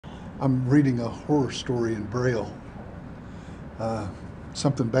I'm reading a horror story in Braille.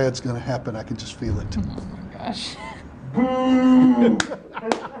 Something bad's going to happen. I can just feel it. Oh my gosh.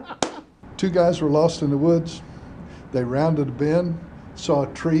 Two guys were lost in the woods. They rounded a bend, saw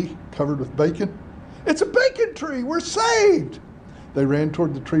a tree covered with bacon. It's a bacon tree. We're saved. They ran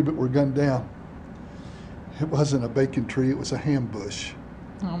toward the tree but were gunned down. It wasn't a bacon tree. It was a ham bush.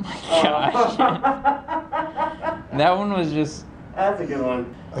 Oh my gosh. That one was just... That's a good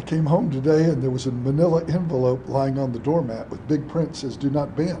one. I came home today and there was a manila envelope lying on the doormat with big print says, "Do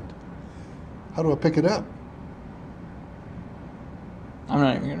not bend." How do I pick it up? I'm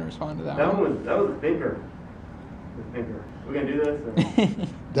not even going to respond to that That one. was a thinker. A thinker. We're going to do this? Or?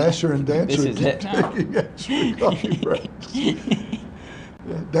 Dasher and Dancer This is keep it now. taking extra coffee breaks.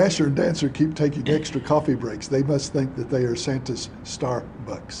 Dasher and Dancer keep taking extra coffee breaks. They must think that they are Santa's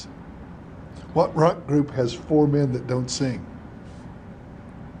Starbucks. What rock group has 4 men that don't sing?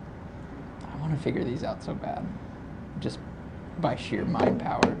 I want to figure these out so bad. Just by sheer mind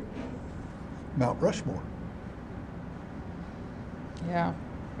power. Mount Rushmore. Yeah.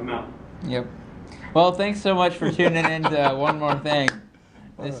 I'm out. Yep. Well, thanks so much for tuning in to One More Thing.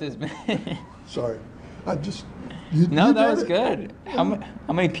 This has been... Sorry. No, you that did was it. good. How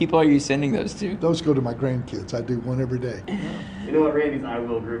many people are you sending those to? Those go to my grandkids. I do one every day. You know what Randy's I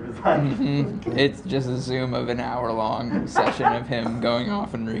Will group is like? Mm-hmm. It's just a Zoom of an hour-long session of him going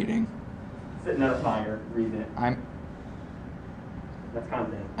off and reading. Sitting at a fire, reading it. That's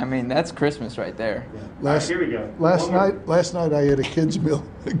content. I mean, that's Christmas right there. Yeah. Last, All right, here we go. Last night I ate a kid's meal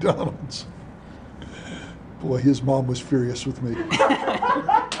at McDonald's. Boy, his mom was furious with me.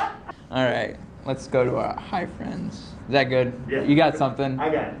 All right, let's go to our hi friends. Is that good? Yeah. You got something? I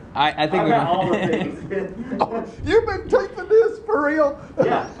got it. I think I we got all the things. Oh, you've been taping this for real?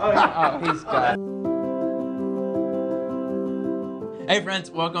 Yeah. Oh, yeah. Oh, he's got. Hey friends,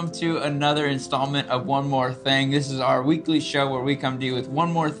 welcome to another installment of One More Thing. This is our weekly show where we come to you with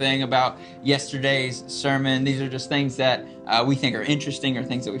one more thing about yesterday's sermon. These are just things that we think are interesting or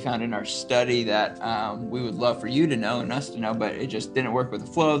things that we found in our study that we would love for you to know and us to know, but it just didn't work with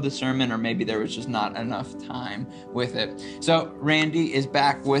the flow of the sermon, or maybe there was just not enough time with it. So Randy is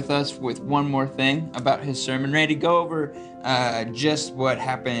back with us with one more thing about his sermon. Randy, go over just what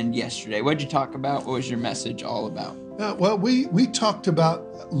happened yesterday. What did you talk about? What was your message all about? Well, we talked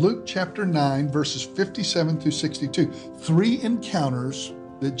about Luke chapter 9, verses 57 through 62. 3 encounters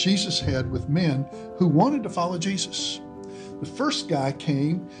that Jesus had with men who wanted to follow Jesus. The first guy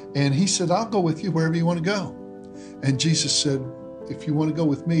came and he said, "I'll go with you wherever you want to go." And Jesus said, "If you want to go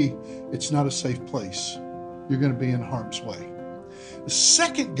with me, it's not a safe place. You're going to be in harm's way." The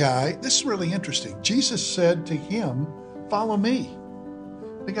second guy, this is really interesting. Jesus said to him, "Follow me."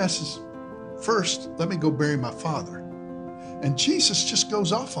 The guy says, "First, let me go bury my father." And Jesus just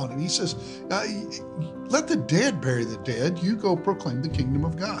goes off on it. He says, "Let the dead bury the dead. You go proclaim the kingdom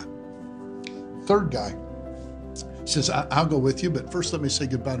of God." Third guy says, "I'll go with you, but first let me say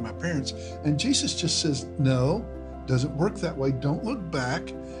goodbye to my parents." And Jesus just says, "No, doesn't work that way. Don't look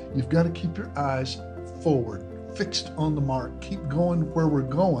back. You've got to keep your eyes forward, fixed on the mark. Keep going where we're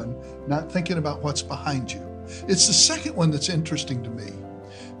going, not thinking about what's behind you." It's the second one that's interesting to me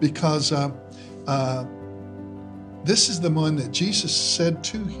because this is the one that Jesus said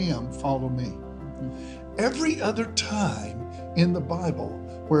to him, "Follow me." Every other time in the Bible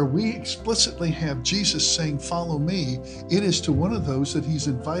where we explicitly have Jesus saying, "Follow me," it is to one of those that he's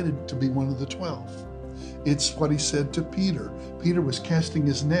invited to be one of the 12. It's what he said to Peter. Peter was casting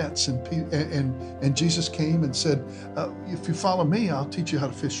his nets, and Jesus came and said, "If you follow me, I'll teach you how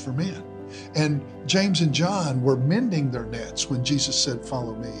to fish for men." And James and John were mending their nets when Jesus said,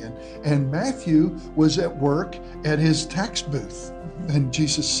 "Follow me." And Matthew was at work at his tax booth, and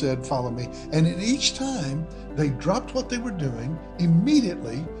Jesus said, "Follow me." And in each time, they dropped what they were doing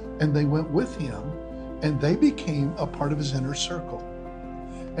immediately, and they went with him, and they became a part of his inner circle.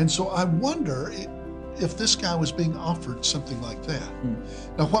 And so I wonder if this guy was being offered something like that.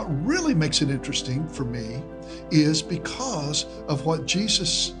 Now, what really makes it interesting for me is because of what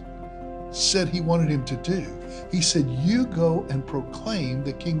Jesus said he wanted him to do. He said, "You go and proclaim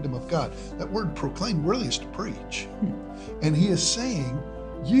the kingdom of God." That word proclaim really is to preach. And he is saying,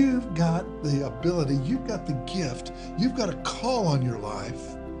 you've got the ability, you've got the gift, you've got a call on your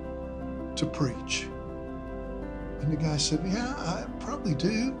life to preach. And the guy said, "Yeah, I probably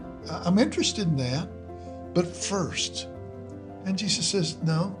do. I'm interested in that. But first." And Jesus says,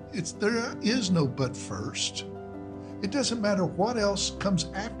 "No, there is no but first. It doesn't matter what else comes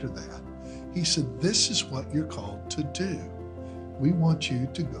after that." He said, "This is what you're called to do. We want you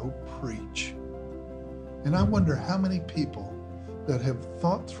to go preach." And I wonder how many people that have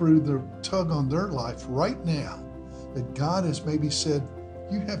thought through the tug on their life right now, that God has maybe said,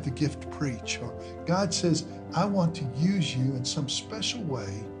 you have the gift to preach, or God says, I want to use you in some special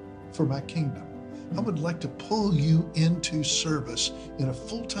way for my kingdom. I would like to pull you into service in a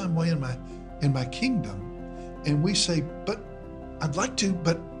full-time way in my kingdom. And we say, but I'd like to,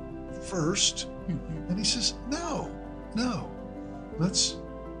 but first. And he says, no, let's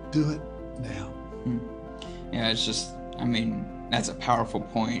do it now. Yeah, it's just, that's a powerful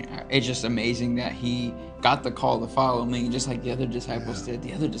point. It's just amazing that he got the call to follow me, just like the other disciples did.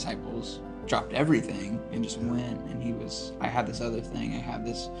 The other disciples dropped everything and just went, and I have this other thing, I have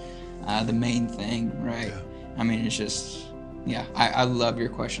this, the main thing, right? Yeah. It's just, I love your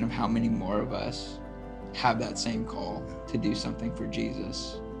question of how many more of us have that same call to do something for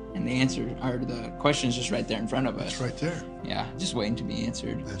Jesus. And the answer, or the question is just right there in front of us. It's right there. Yeah, just waiting to be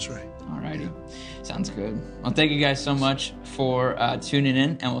answered. That's right. Alrighty. Sounds good. Well, thank you guys so much for tuning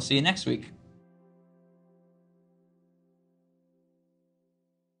in, and we'll see you next week.